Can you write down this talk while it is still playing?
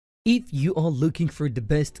If you are looking for the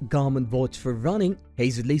best Garmin watch for running,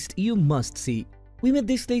 here's a list you must see. We made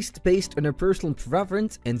this list based on our personal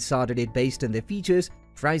preference and sorted it based on the features,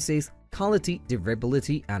 prices, quality,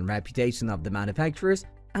 durability, and reputation of the manufacturers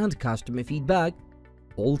and customer feedback.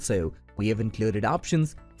 Also, we have included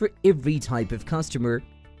options for every type of customer.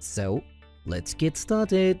 So, let's get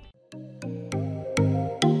started.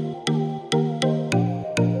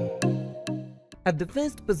 At the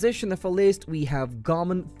first position of our list, we have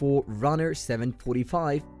Garmin Forerunner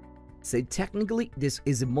 745. So technically, this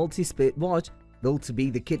is a multi-sport watch built to be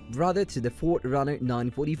the kid brother to the Forerunner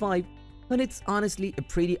 945, and it's honestly a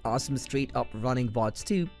pretty awesome straight-up running watch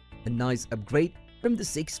too, a nice upgrade from the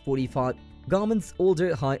 645, Garmin's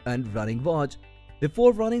older high-end running watch. The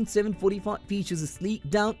Forerunner 745 features a sleek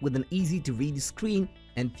down with an easy-to-read screen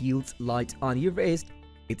and feels light on your wrist.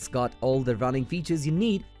 It's got all the running features you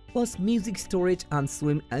need, plus music storage and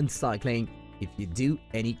swim and cycling if you do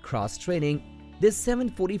any cross-training. This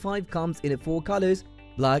 745 comes in 4 colors: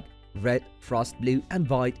 black, red, frost blue, and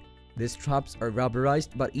white. The straps are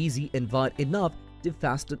rubberized but easy and wide enough to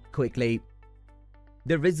fasten quickly.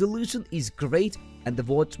 The resolution is great and the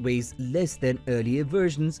watch weighs less than earlier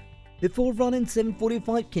versions. The Forerunner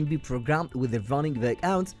 745 can be programmed with the running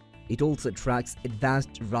workouts. It also tracks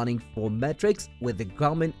advanced running form metrics with the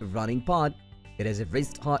Garmin running pod. It has a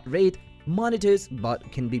wrist heart rate monitors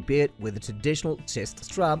but can be paired with a traditional chest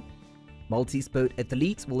strap. Multi-sport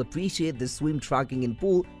athletes will appreciate the swim tracking in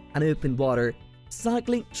pool and open water.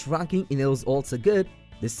 Cycling tracking is also good.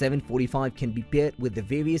 The 745 can be paired with the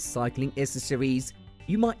various cycling accessories.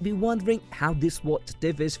 You might be wondering how this watch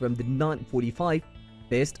differs from the 945.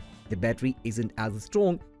 First, the battery isn't as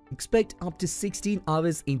strong. Expect up to 16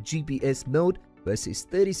 hours in GPS mode versus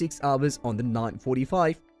 36 hours on the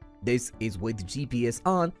 945. This is with GPS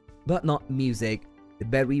on, but not music. The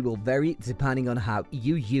battery will vary depending on how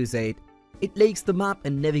you use it. It lacks the map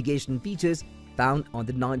and navigation features found on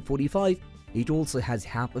the 945. It also has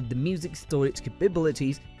half of the music storage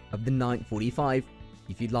capabilities of the 945.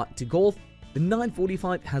 If you like to golf, the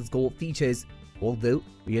 945 has golf features, although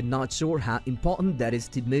we are not sure how important that is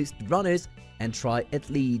to most runners and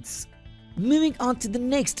triathletes. Moving on to the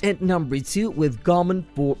next at number 2 with Garmin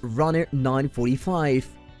Forerunner 945.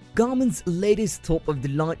 Garmin's latest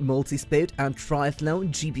top-of-the-line multi-sport and triathlon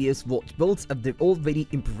GPS watch builds up the already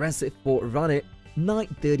impressive Forerunner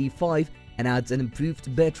 935 and adds an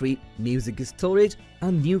improved battery, music storage,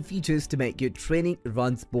 and new features to make your training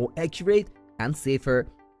runs more accurate and safer.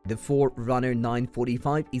 The Forerunner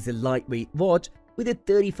 945 is a lightweight watch with a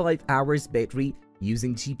 35 hours battery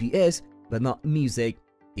using GPS but not music.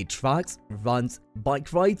 It tracks, runs,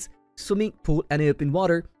 bike rides, swimming, pool, and open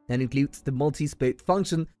water, and includes the multi-sport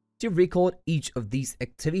function to record each of these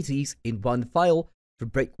activities in one file for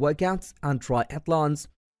break workouts and triathlons.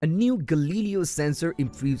 A new Galileo sensor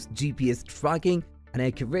improves GPS tracking and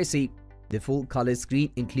accuracy. The full color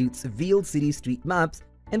screen includes real city street maps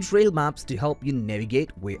and trail maps to help you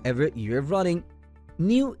navigate wherever you're running.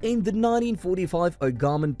 New in the 1945 are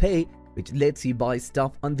Garmin Pay, which lets you buy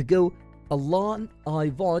stuff on the go, a Lawn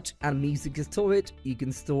Eye watch, and music storage. You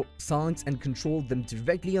can store songs and control them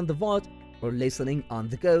directly on the watch or listening on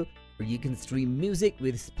the go, or you can stream music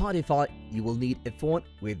with Spotify. You will need a phone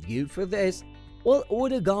with you for this. While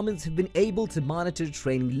older Garmins have been able to monitor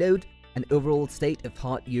training load and overall state of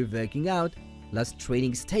heart you're working out, plus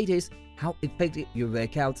training status, how effective your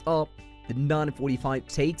workouts are, the 945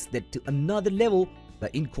 takes that to another level by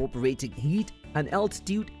incorporating heat and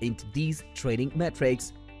altitude into these training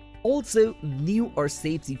metrics. Also, new are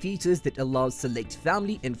safety features that allow select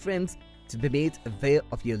family and friends to be made aware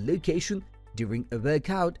of your location during a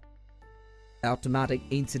workout. Automatic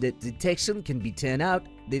incident detection can be turned out.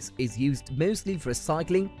 This is used mostly for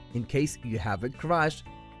cycling in case you have a crash.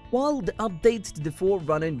 While the updates to the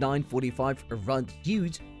Forerunner 945 aren't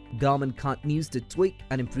huge, Garmin continues to tweak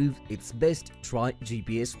and improve its best try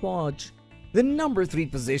GPS watch. The number 3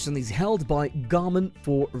 position is held by Garmin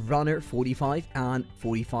Forerunner 45 and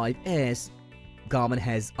 45S. Garmin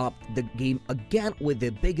has upped the game again with a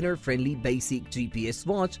beginner-friendly basic GPS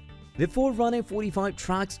watch. The Forerunner 45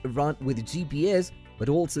 tracks run with GPS but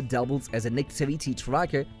also doubles as an activity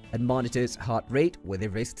tracker and monitors heart rate with a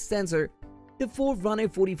wrist sensor. The Forerunner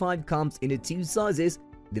 45 comes in 2 sizes,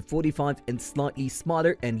 the 45 and slightly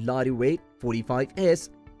smaller and lighter weight 45S.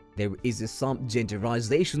 There is some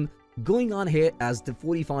genderization going on here as the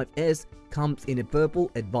 45S comes in purple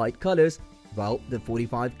and white colors while the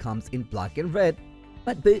 45 comes in black and red.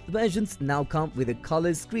 But both versions now come with a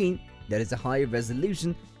color screen that is a higher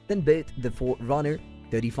resolution than both the Forerunner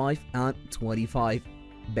 35 and 25.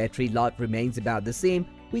 Battery life remains about the same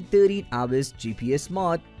with 13 hours GPS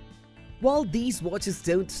mod. While these watches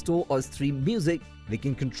don't store or stream music, they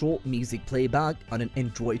can control music playback on an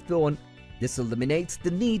Android phone. This eliminates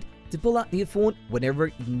the need to pull out your phone whenever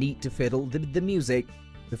you need to fiddle with the music.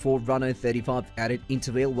 The Forerunner 35 added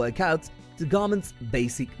interval workouts to Garmin's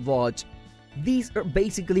basic watch. These are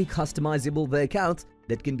basically customizable workouts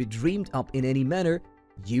that can be dreamed up in any manner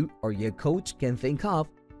you or your coach can think of.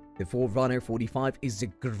 The Forerunner 45 is a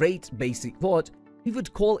great basic watch. We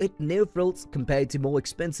would call it no frills compared to more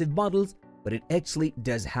expensive models, but it actually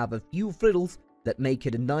does have a few frills that make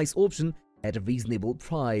it a nice option at a reasonable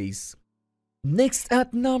price. Next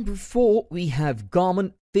at number 4, we have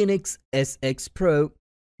Garmin Fenix SX Pro.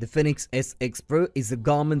 The Fenix SX Pro is a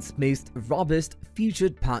Garmin's most robust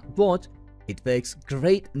featured-packed watch. It works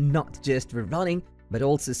great not just for running, but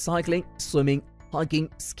also cycling, swimming,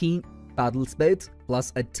 hiking, skiing, paddle sports,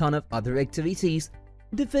 plus a ton of other activities.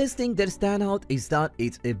 The first thing that stands out is that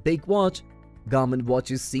it's a big watch. Garmin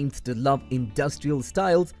watches seem to love industrial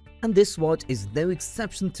styles, and this watch is no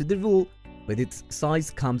exception to the rule. With its size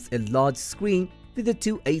comes a large screen with a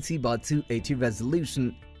 280 by 280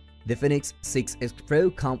 resolution. The Fenix 6S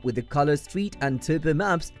Pro comes with the color street and topo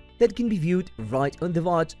maps that can be viewed right on the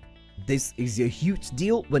watch. This is a huge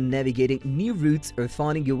deal when navigating new routes or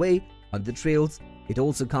finding your way on the trails. It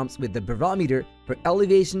also comes with the barometer for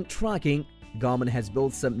elevation tracking. Garmin has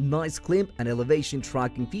built some nice climb and elevation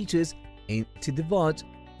tracking features into the watch.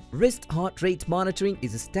 Wrist heart rate monitoring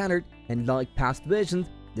is a standard, and like past versions,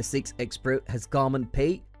 the 6X Pro has Garmin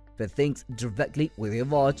Pay for things directly with your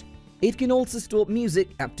watch. It can also store music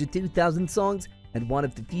up to 2,000 songs, and one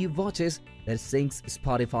of the few watches that syncs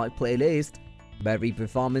Spotify playlist. Battery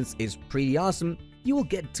performance is pretty awesome. You will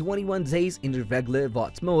get 21 days in the regular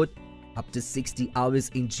watch mode, up to 60 hours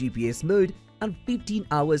in GPS mode, and 15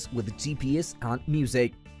 hours with GPS and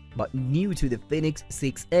music. But new to the Fenix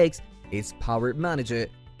 6X is Power Manager.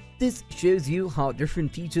 This shows you how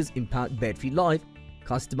different features impact battery life.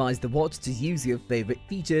 Customize the watch to use your favorite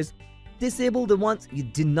features, disable the ones you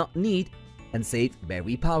do not need, and save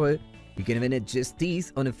battery power. You can even adjust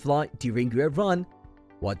these on a fly during your run.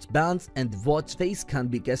 Watch bands and watch face can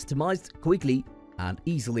be customized quickly and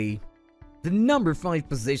easily. The number 5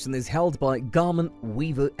 position is held by Garmin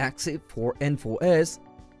Vivo Active 4N4S.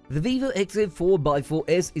 The Vivo Active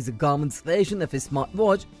 4x4S is a Garmin's version of a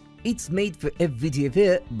smartwatch. It's made for everyday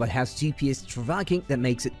wear but has GPS tracking that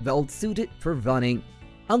makes it well suited for running.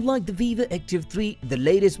 Unlike the Vivo Active 3, the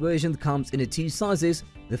latest version comes in 2 sizes,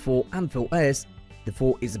 the 4 and 4S. The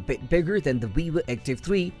 4 is a bit bigger than the Vivo Active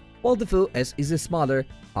 3, while the 4S is smaller,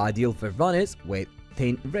 ideal for runners with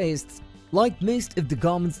thin wrists. Like most of the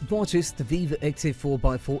Garmin's watches, the Vivo Active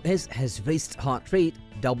 4x4S has wrist heart rate,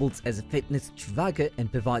 doubles as a fitness tracker, and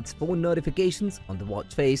provides phone notifications on the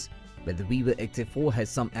watch face. But the Vivo Active 4 has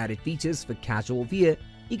some added features for casual wear.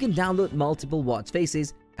 You can download multiple watch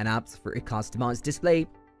faces and apps for a customized display.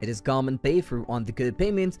 It is Garmin Pay for on-the-go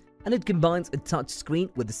payments, and it combines a touch screen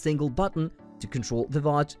with a single button to control the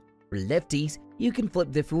watch. For lefties, you can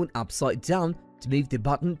flip the phone upside down to move the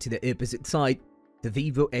button to the opposite side. The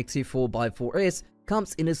Vivo Active 4x4S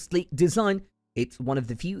comes in a sleek design. It's one of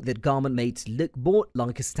the few that Garmin made to look more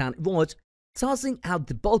like a standard watch, tossing out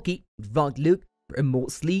the bulky, rugged look for a more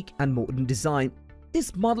sleek and modern design.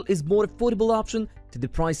 This model is more affordable option to the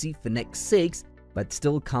pricey Fenix 6, but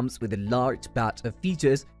still comes with a large batch of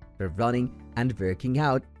features for running and working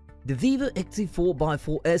out. The Vivo Active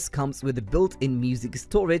 4x4S comes with a built-in music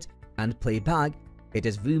storage and playback. It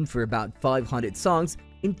has room for about 500 songs,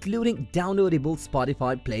 including downloadable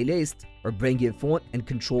Spotify playlists, or bring your phone and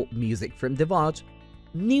control music from the watch.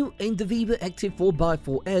 New in the Vivo Active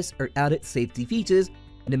 4x4S are added safety features.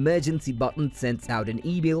 An emergency button sends out an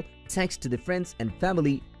email, text to the friends and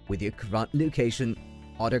family with your current location.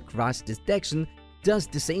 Auto crash detection does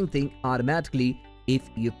the same thing automatically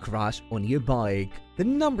if you crash on your bike. The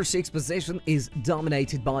number 6 position is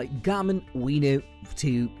dominated by Garmin Vino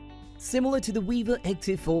 2. Similar to the Vivo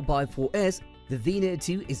Active 4x4S, the Vino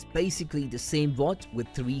 2 is basically the same watch with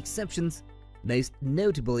 3 exceptions. Most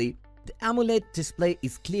notably, the AMOLED display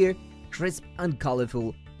is clear, crisp and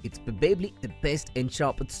colorful. It's probably the best and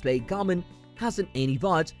sharpest display Garmin has in any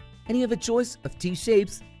watch, and you have a choice of 2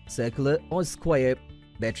 shapes, circular or square.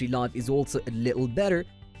 Battery life is also a little better,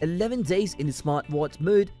 11 days in the smartwatch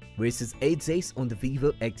mode versus 8 days on the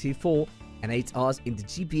Vivo Active 4, and 8 hours in the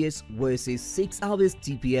GPS versus 6 hours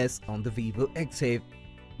GPS on the Vivo Active.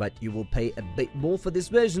 But you will pay a bit more for this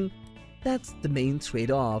version. That's the main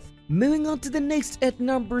trade-off. Moving on to the next at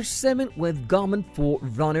number 7 with Garmin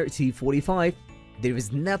Forerunner 245. There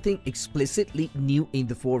is nothing explicitly new in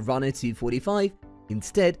the Forerunner 245.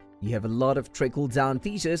 Instead, you have a lot of trickle-down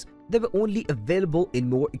features that were only available in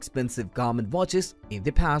more expensive Garmin watches in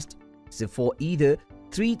the past. So for either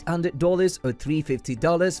 $300 or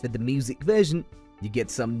 $350 for the music version, you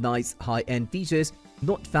get some nice high-end features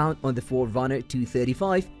not found on the Forerunner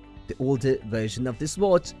 235, the older version of this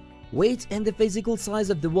watch. Weight and the physical size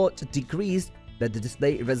of the watch decreased, but the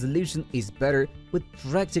display resolution is better with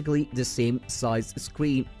practically the same size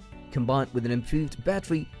screen. Combined with an improved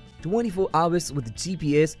battery, 24 hours with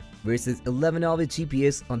GPS versus 11-hour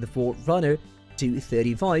GPS on the Forerunner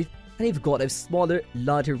 235, and you've got a smaller,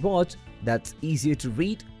 lighter watch that's easier to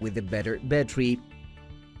read with a better battery.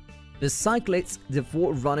 For cyclists, the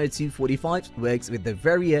Forerunner 245 works with the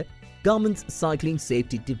Varia, Garmin's cycling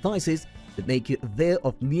safety devices that make you aware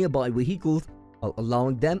of nearby vehicles while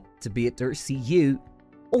allowing them to better see you.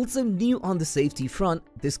 Also new on the safety front,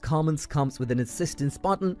 this Garmin comes with an assistance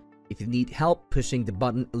button. If you need help pushing the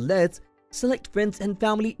button alerts, select friends and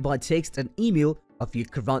family by text and email of your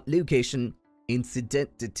current location.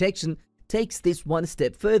 Incident detection takes this one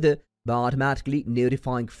step further by automatically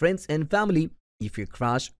notifying friends and family if you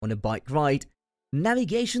crash on a bike ride.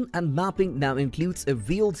 Navigation and mapping now includes a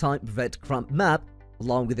real-time breadcrumb map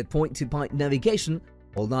along with a point-to-point navigation,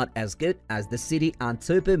 while not as good as the city and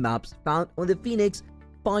topo maps found on the Phoenix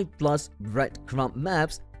 5 Plus breadcrumb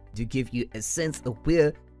maps to give you a sense of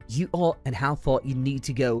where you are and how far you need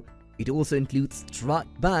to go. It also includes track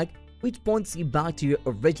back, which points you back to your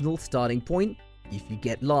original starting point if you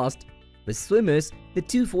get lost. For swimmers, the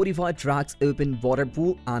 245 tracks open water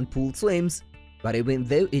pool and pool swims, but even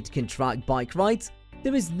though it can track bike rides,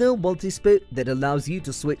 there is no multi-sport that allows you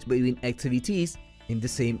to switch between activities in the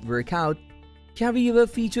same workout. Carryover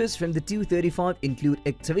features from the 235 include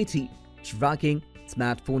activity tracking,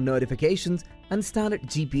 smartphone notifications, and standard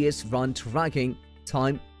GPS run tracking,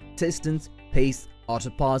 time, distance, pace,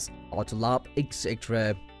 auto-pause, auto-lap,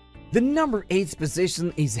 etc. The number 8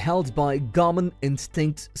 position is held by Garmin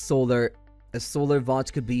Instinct Solar. A solar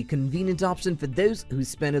watch could be a convenient option for those who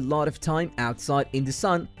spend a lot of time outside in the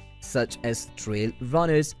sun, such as trail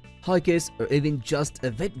runners, hikers, or even just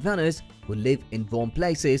avid runners who live in warm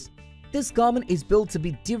places. This Garmin is built to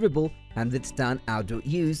be durable and withstand outdoor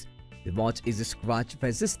use. The watch is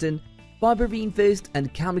scratch-resistant, fiber-reinforced,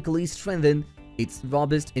 and chemically strengthened. It's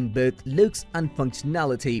robust in both looks and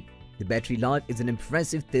functionality. The battery life is an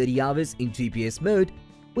impressive 30 hours in GPS mode,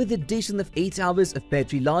 with the addition of 8 hours of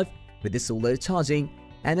battery life with the solar charging.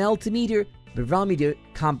 An altimeter, barometer,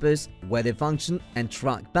 compass, weather function, and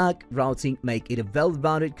track back routing make it a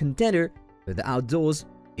well-rounded contender for the outdoors.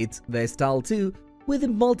 It's versatile too, with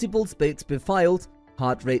multiple sports profiles,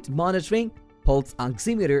 heart rate monitoring, pulse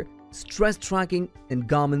oximeter, stress tracking, and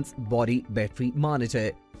Garmin's body battery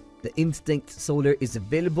monitor. The Instinct Solar is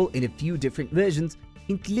available in a few different versions,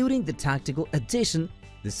 including the Tactical Edition,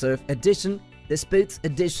 the Surf Edition, the Sports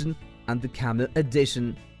Edition, and the Camo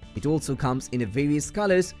Edition. It also comes in various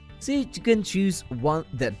colors, so you can choose one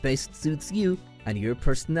that best suits you and your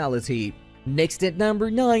personality. Next at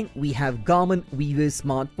number 9, we have Garmin Vivo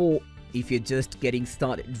Smart 4. If you're just getting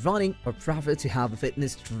started running or prefer to have a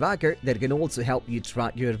fitness tracker that can also help you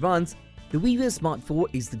track your runs, the Vivo Smart 4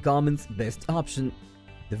 is the Garmin's best option.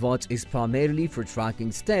 The watch is primarily for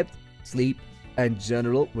tracking steps, sleep, and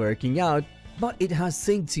general working out, but it has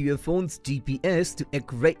synced to your phone's GPS to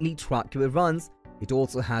accurately track your runs. It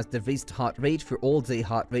also has the wrist heart rate for all-day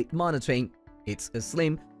heart rate monitoring. It's a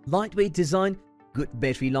slim, lightweight design, good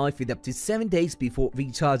battery life with up to 7 days before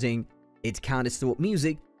recharging. It can't store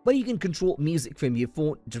music, but you can control music from your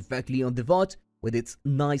phone directly on the watch with its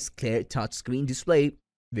nice clear touchscreen display.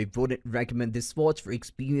 We wouldn't recommend this watch for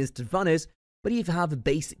experienced runners, but if you have a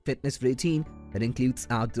basic fitness routine that includes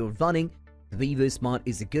outdoor running, the Vivo Smart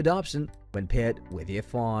is a good option when paired with your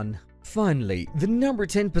phone. Finally, the number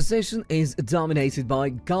 10 position is dominated by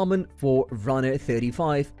Garmin Forerunner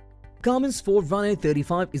 35. Garmin's Forerunner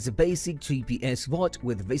 35 is a basic GPS watch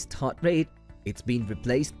with wrist heart rate. It's been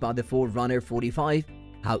replaced by the Forerunner 45.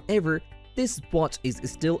 However, this watch is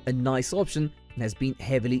still a nice option and has been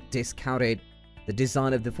heavily discounted. The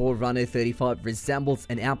design of the Forerunner 35 resembles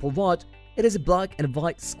an Apple Watch. It has a black and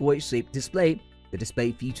white square-shaped display. The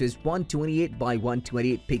display features 128 by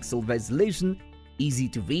 128 pixel resolution, easy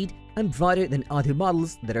to read, and brighter than other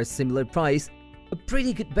models that are similar price. A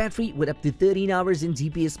pretty good battery with up to 13 hours in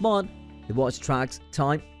GPS mode. The watch tracks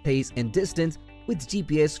time, pace, and distance with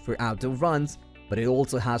GPS for outdoor runs, but it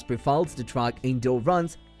also has profiles to track indoor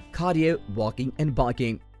runs, cardio, walking, and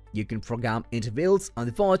biking. You can program intervals on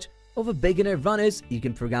the watch. For beginner runners, you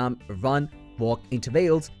can program run, walk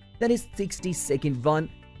intervals, that is 60-second run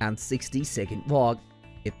and 60-second walk.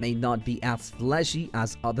 It may not be as flashy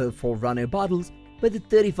as other Forerunner models, but the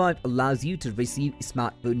 35 allows you to receive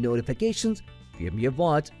smartphone notifications from your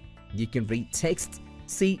watch. You can read text,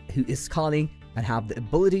 see who is calling, and have the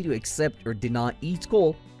ability to accept or deny each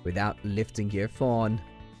call without lifting your phone.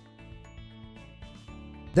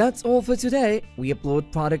 That's all for today. We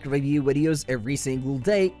upload product review videos every single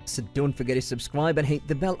day, so don't forget to subscribe and hit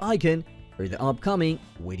the bell icon for the upcoming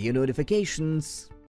video notifications.